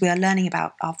futures we are learning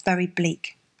about are very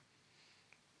bleak.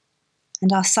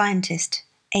 And our scientist,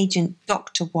 Agent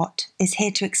Dr. Watt, is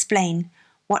here to explain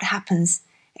what happens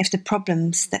if the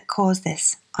problems that cause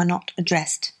this are not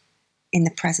addressed in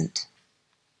the present.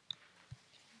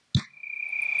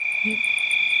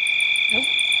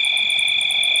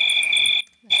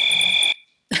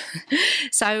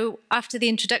 So after the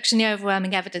introduction, the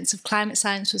overwhelming evidence of climate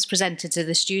science was presented to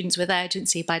the students with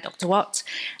urgency by Dr. Watt.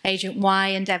 Agent Y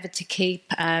endeavoured to keep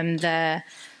the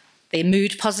the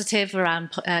mood positive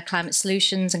around climate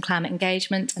solutions and climate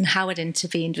engagement, and Howard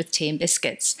intervened with tea and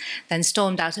biscuits, then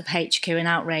stormed out of HQ in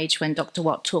outrage when Dr.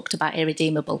 Watt talked about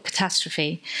irredeemable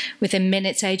catastrophe. Within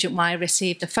minutes, Agent Y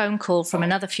received a phone call from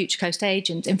another Future Coast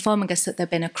agent informing us that there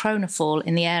had been a chronofall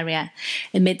in the area.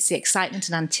 Amidst the excitement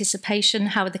and anticipation,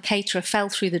 Howard the caterer fell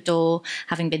through the door,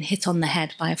 having been hit on the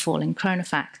head by a falling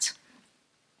chronofact.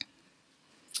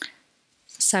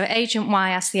 So Agent Y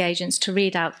asked the agents to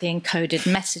read out the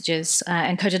encoded messages,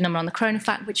 encoded number on the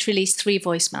chronofact, which released 3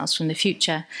 voicemails from the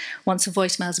future. Once the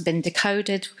voicemails had been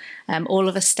decoded, all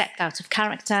of us stepped out of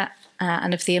character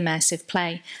and of the immersive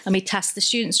play, and we tasked the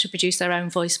students to produce their own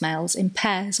voicemails in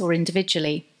pairs or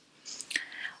individually.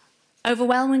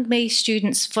 Overwhelmingly,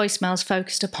 students' voicemails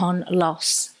focused upon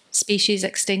loss, species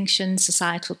extinction,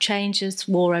 societal changes,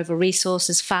 war over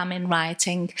resources, famine,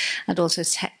 rioting, and also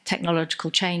technological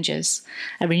changes,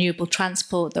 a renewable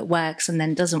transport that works and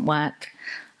then doesn't work.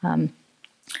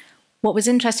 What was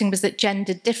interesting was that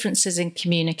gendered differences in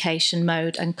communication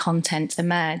mode and content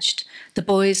emerged. The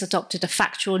boys adopted a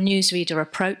factual newsreader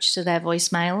approach to their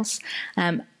voicemails,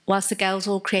 whilst the girls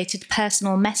all created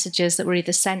personal messages that were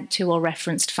either sent to or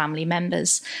referenced family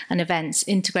members and events,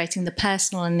 integrating the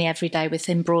personal and the everyday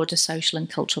within broader social and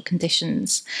cultural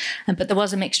conditions. But there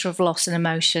was a mixture of loss and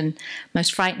emotion.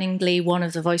 Most frighteningly, one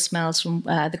of the voicemails from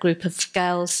the group of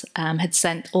girls had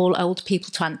sent all old people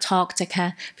to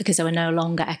Antarctica because they were no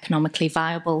longer economically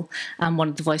viable, and one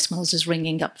of the voicemails was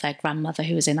ringing up their grandmother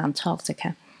who was in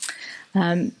Antarctica.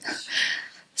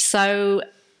 So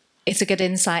it's a good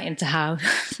insight into how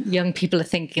young people are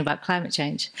thinking about climate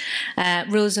change.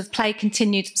 Rules of play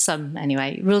continued,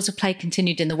 rules of play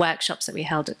continued in the workshops that we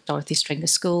held at Dorothy Stringer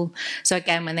School. So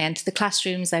again, when they entered the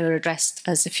classrooms, they were addressed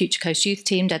as the Future Coast Youth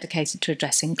Team dedicated to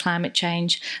addressing climate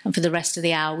change. And for the rest of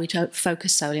the hour, we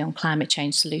focused solely on climate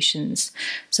change solutions.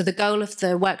 So the goal of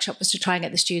the workshop was to try and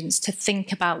get the students to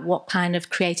think about what kind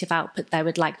of creative output they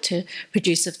would like to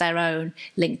produce of their own,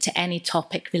 linked to any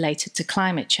topic related to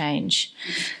climate change.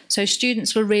 So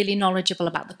students were really knowledgeable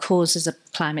about the causes of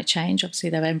climate change. Obviously,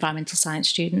 they were environmental science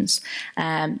students.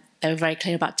 They were very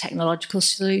clear about technological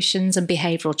solutions and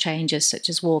behavioural changes, such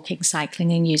as walking,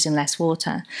 cycling, and using less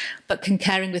water. But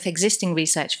concurring with existing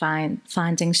research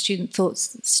findings,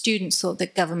 students thought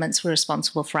that governments were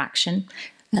responsible for action,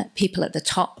 people at the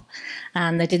top,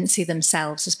 and they didn't see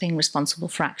themselves as being responsible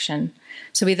for action.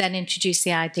 So we then introduced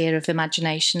the idea of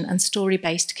imagination and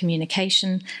story-based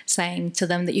communication, saying to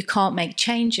them that you can't make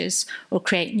changes or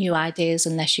create new ideas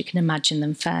unless you can imagine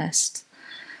them first.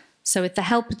 So with the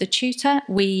help of the tutor,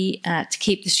 to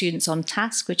keep the students on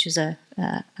task, which was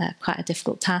quite a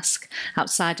difficult task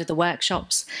outside of the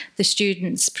workshops, the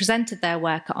students presented their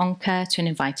work at Aunque to an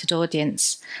invited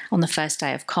audience on the first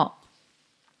day of COP.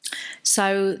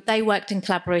 So they worked in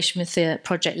collaboration with the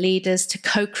project leaders to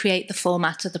co-create the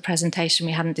format of the presentation.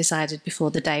 We hadn't decided before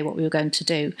the day what we were going to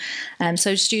do.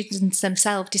 So students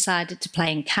themselves decided to play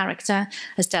in character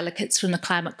as delegates from the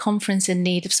climate conference in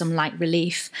need of some light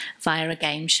relief via a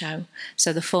game show.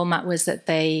 So the format was that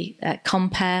they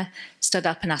stood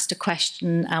up and asked a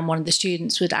question, and one of the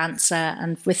students would answer,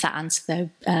 and with that answer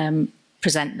they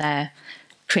present their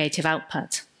creative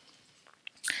output.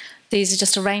 These are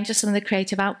just a range of some of the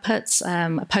creative outputs,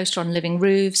 a poster on living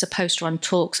roofs, a poster on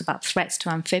talks about threats to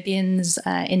amphibians,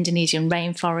 Indonesian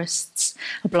rainforests,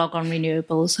 a blog on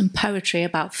renewables, and poetry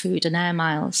about food and air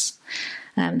miles.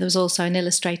 There was also an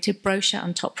illustrated brochure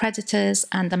on top predators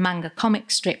and a manga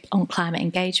comic strip on climate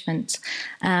engagement.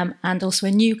 And also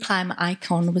a new climate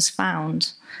icon was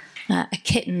found, a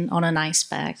kitten on an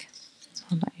iceberg.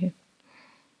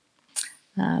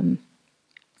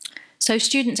 So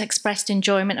students expressed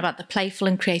enjoyment about the playful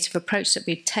and creative approach that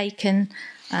we'd taken.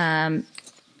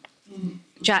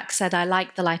 Jack said, "I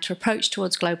like the lighter approach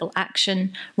towards global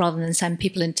action rather than send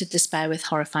people into despair with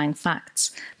horrifying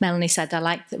facts." Melanie said, "I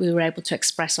like that we were able to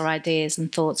express our ideas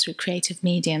and thoughts through creative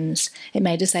mediums. It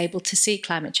made us able to see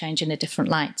climate change in a different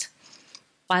light."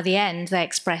 By the end, they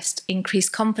expressed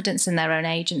increased confidence in their own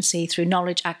agency through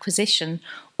knowledge acquisition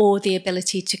or the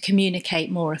ability to communicate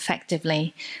more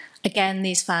effectively. Again,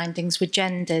 these findings were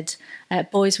gendered.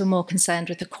 Boys were more concerned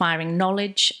with acquiring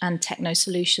knowledge and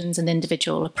techno-solutions and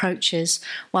individual approaches,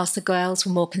 whilst the girls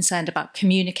were more concerned about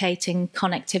communicating,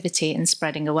 connectivity and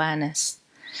spreading awareness.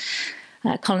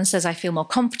 Colin says, "I feel more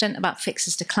confident about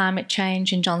fixes to climate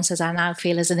change," and John says, "I now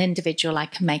feel as an individual I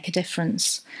can make a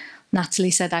difference."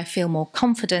 Natalie said, "I feel more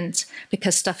confident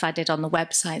because stuff I did on the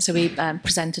website." So we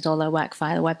presented all our work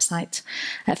via the website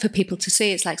for people to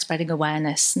see. It's like spreading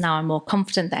awareness. Now I'm more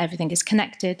confident that everything is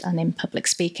connected and in public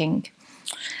speaking.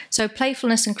 So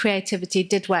playfulness and creativity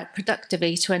did work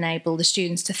productively to enable the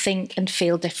students to think and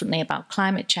feel differently about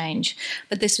climate change.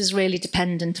 But this was really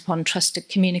dependent upon trusted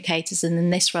communicators. And in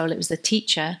this role, it was the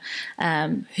teacher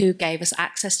who gave us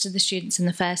access to the students in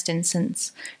the first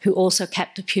instance, who also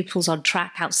kept the pupils on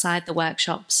track outside the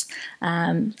workshops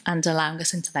and allowing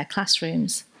us into their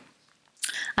classrooms.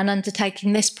 And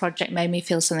undertaking this project made me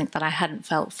feel something that I hadn't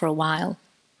felt for a while.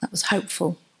 That was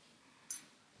hopeful.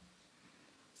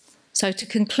 So to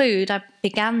conclude, I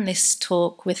began this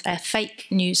talk with a fake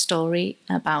news story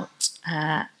about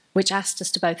which asked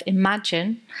us to both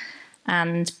imagine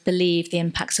and believe the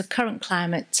impacts of current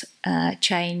climate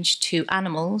change to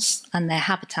animals and their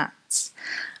habitats.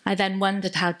 I then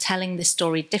wondered how telling this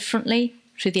story differently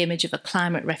through the image of a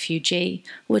climate refugee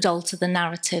would alter the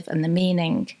narrative and the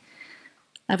meaning.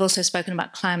 I've also spoken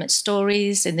about climate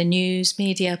stories in the news,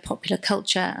 media, popular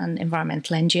culture and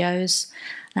environmental NGOs,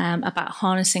 about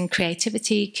harnessing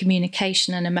creativity,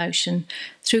 communication and emotion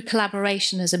through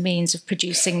collaboration as a means of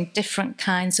producing different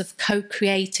kinds of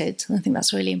co-created, I think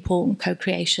that's really important,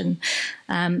 co-creation,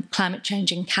 climate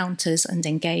change encounters and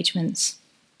engagements.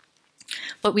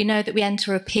 But we know that we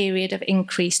enter a period of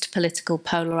increased political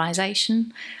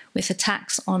polarisation, with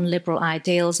attacks on liberal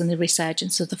ideals and the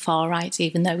resurgence of the far right,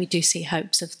 even though we do see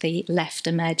hopes of the left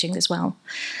emerging as well.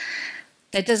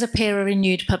 There does appear a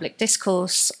renewed public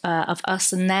discourse of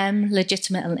us and them,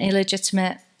 legitimate and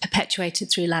illegitimate, perpetuated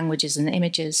through languages and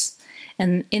images.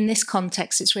 And in this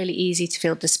context, it's really easy to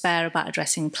feel despair about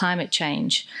addressing climate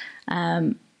change,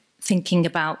 thinking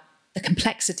about the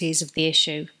complexities of the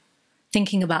issue,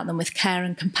 thinking about them with care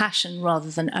and compassion rather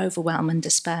than overwhelm and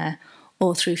despair,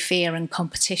 or through fear and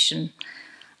competition.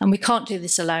 And we can't do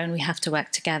this alone, we have to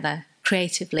work together,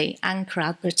 creatively and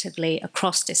collaboratively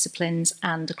across disciplines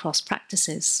and across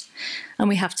practices. And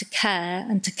we have to care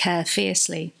and to care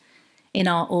fiercely in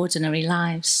our ordinary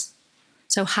lives.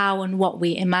 So how and what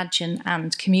we imagine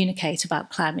and communicate about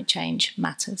climate change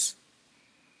matters.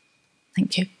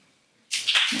 Thank you.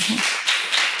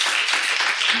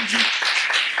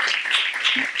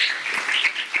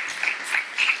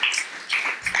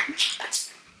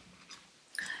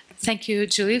 Thank you,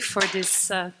 Julie, for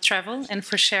this travel and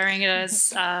for sharing with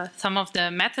us some of the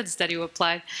methods that you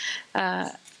applied.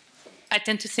 I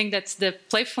tend to think that the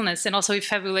playfulness and also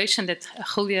evaluation that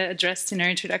Julia addressed in her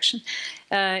introduction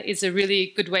is a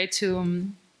really good way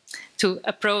to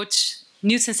approach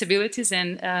new sensibilities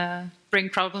and bring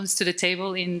problems to the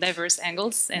table in diverse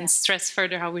angles and stress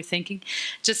further how we're thinking.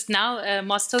 Just now,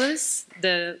 Móstoles,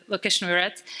 the location we're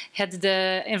at, had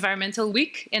the Environmental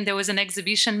Week, and there was an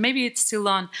exhibition, maybe it's still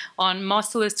on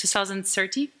Móstoles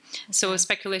 2030. Okay. So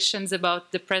speculations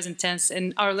about the present tense.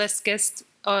 And our last guest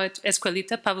at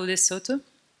Escuelita, Pablo de Soto,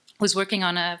 who's working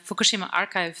on a Fukushima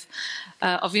archive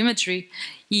of imagery.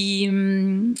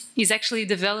 He's actually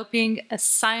developing a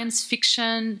science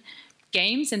fiction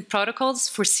games and protocols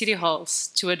for city halls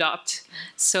to adopt.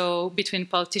 So between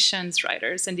politicians,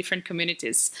 writers, and different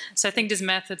communities. So I think these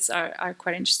methods are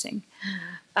quite interesting.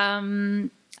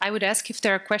 I would ask if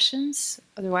there are questions.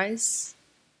 Otherwise,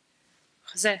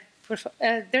 Jose,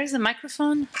 there's a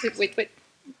microphone. Wait.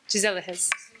 Gisela has.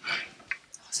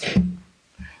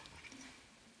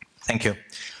 Thank you.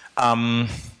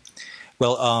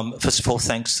 First of all,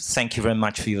 thank you very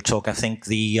much for your talk. I think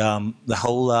the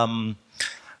whole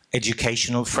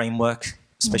educational framework,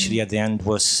 especially at the end,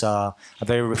 was a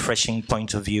very refreshing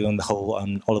point of view on the whole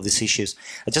on all of these issues.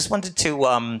 I just wanted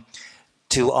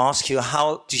to ask you,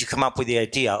 how did you come up with the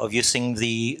idea of using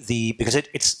the because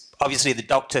it's obviously the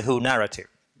Doctor Who narrative,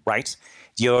 right?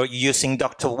 You're using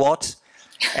Dr. Watt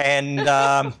and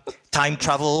time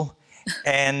travel,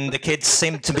 and the kids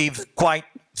seem to be quite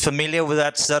familiar with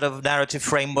that sort of narrative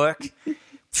framework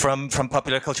from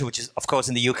popular culture, which is, of course,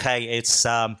 in the UK,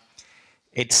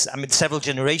 I mean, several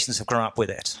generations have grown up with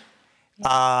it.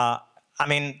 I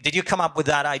mean, did you come up with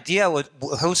that idea? Or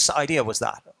whose idea was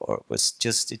that? Or was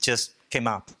it just came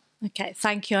up? Okay,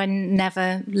 thank you. I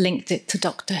never linked it to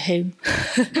Doctor Who.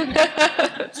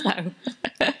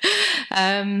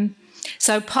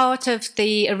 So part of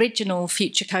the original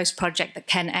Future Coast project that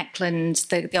Ken Eklund,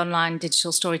 the online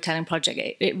digital storytelling project,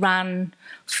 it ran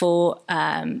for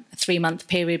a 3-month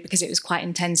period because it was quite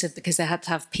intensive, because they had to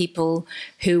have people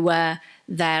who were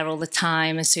there all the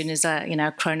time as soon as a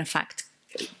chronofact,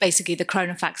 basically the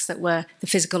chronofacts that were the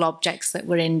physical objects that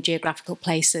were in geographical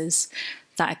places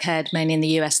that occurred mainly in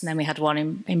the US, and then we had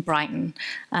one in Brighton.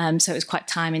 So it was quite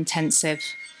time intensive.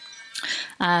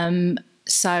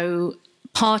 So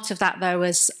part of that, though,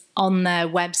 was on their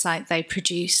website, they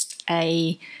produced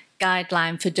a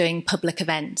guideline for doing public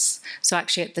events. So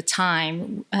actually at the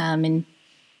time, in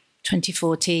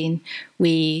 2014,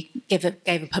 we gave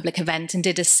a public event and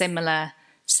did a similar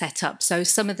setup. So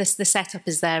some of this, the setup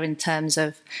is there in terms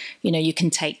of, you know, you can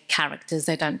take characters.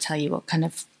 They don't tell you what kind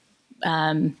of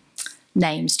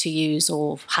names to use,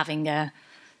 or having a,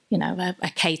 you know, a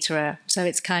caterer. So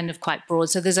it's kind of quite broad.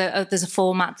 So there's a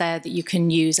format there that you can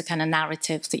use, a kind of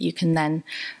narrative that you can then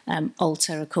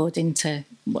alter according to,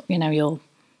 you know, your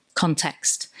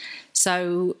context.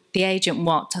 So the Agent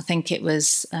What, I think it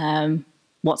was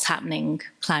What's Happening,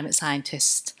 Climate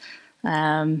Scientist.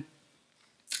 And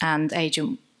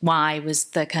Agent Why was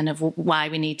the kind of why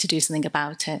we need to do something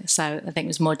about it. So I think it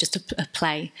was more just a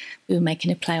play. We were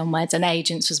making a play on words. And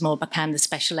Agents was more about kind of the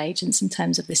special agents in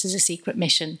terms of this is a secret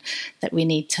mission that we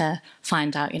need to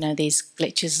find out, you know, these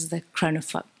glitches, the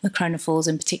chronofalls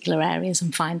in particular areas,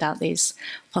 and find out these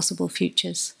possible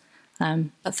futures.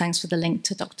 But thanks for the link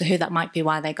to Doctor Who. That might be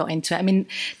why they got into it. I mean,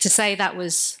 to say that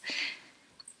was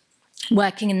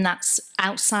working in that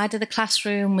outside of the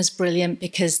classroom was brilliant,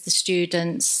 because the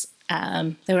students,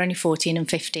 they were only 14 and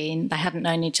 15. They hadn't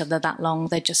known each other that long.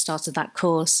 They just started that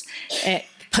course. It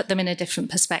put them in a different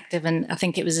perspective, and I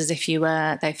think it was as if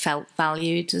they felt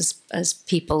valued as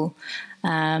people.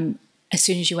 As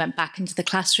soon as you went back into the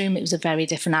classroom, it was a very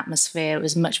different atmosphere. It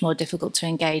was much more difficult to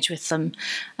engage with them.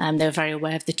 They were very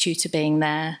aware of the tutor being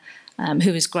there,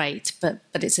 who was great, but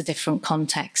it's a different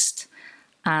context.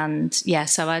 And yeah,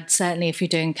 so I'd certainly, if you're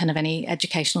doing kind of any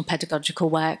educational pedagogical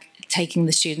work, taking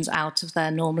the students out of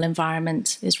their normal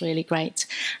environment is really great.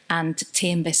 And tea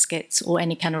and biscuits or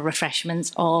any kind of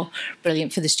refreshments are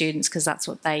brilliant for the students, because that's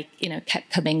what they, you know,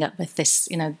 kept coming up with this,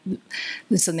 you know,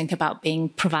 there's something about being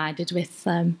provided with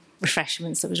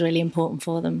refreshments that was really important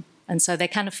for them. And so they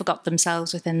kind of forgot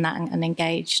themselves within that and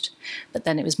engaged. But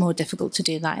then it was more difficult to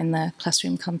do that in the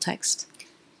classroom context.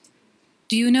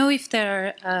 Do you know if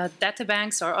there are data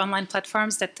banks or online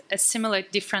platforms that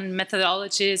assimilate different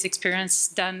methodologies, experience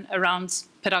done around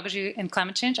pedagogy and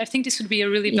climate change? I think this would be a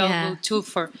really valuable tool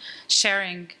for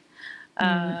sharing.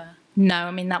 No,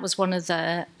 I mean, that was one of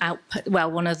the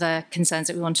one of the concerns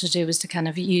that we wanted to do was to kind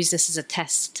of use this as a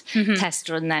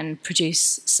tester, and then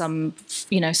produce some,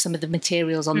 you know, some of the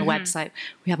materials on the website.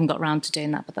 We haven't got around to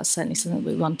doing that, but that's certainly something that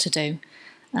we want to do.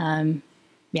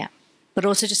 Yeah. But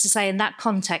also just to say, in that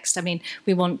context, I mean,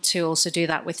 we want to also do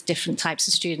that with different types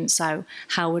of students. So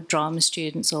how would drama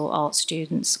students or art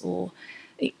students, or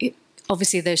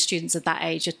obviously those students at that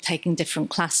age are taking different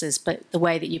classes, but the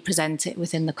way that you present it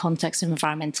within the context of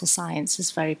environmental science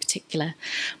is very particular.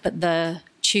 But the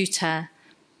tutor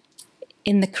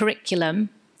in the curriculum,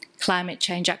 climate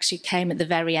change actually came at the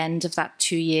very end of that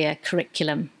 2-year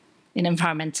curriculum in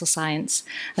environmental science.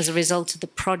 As a result of the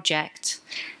project,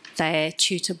 their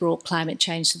tutor brought climate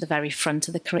change to the very front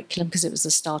of the curriculum, because it was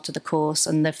the start of the course,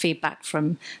 and the feedback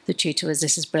from the tutor was,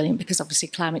 this is brilliant, because obviously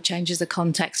climate change is the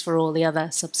context for all the other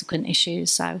subsequent issues.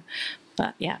 So,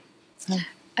 but yeah. So.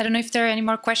 I don't know if there are any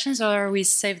more questions, or we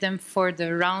save them for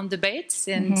the round debates,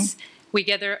 and we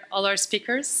gather all our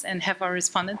speakers and have our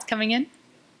respondents coming in.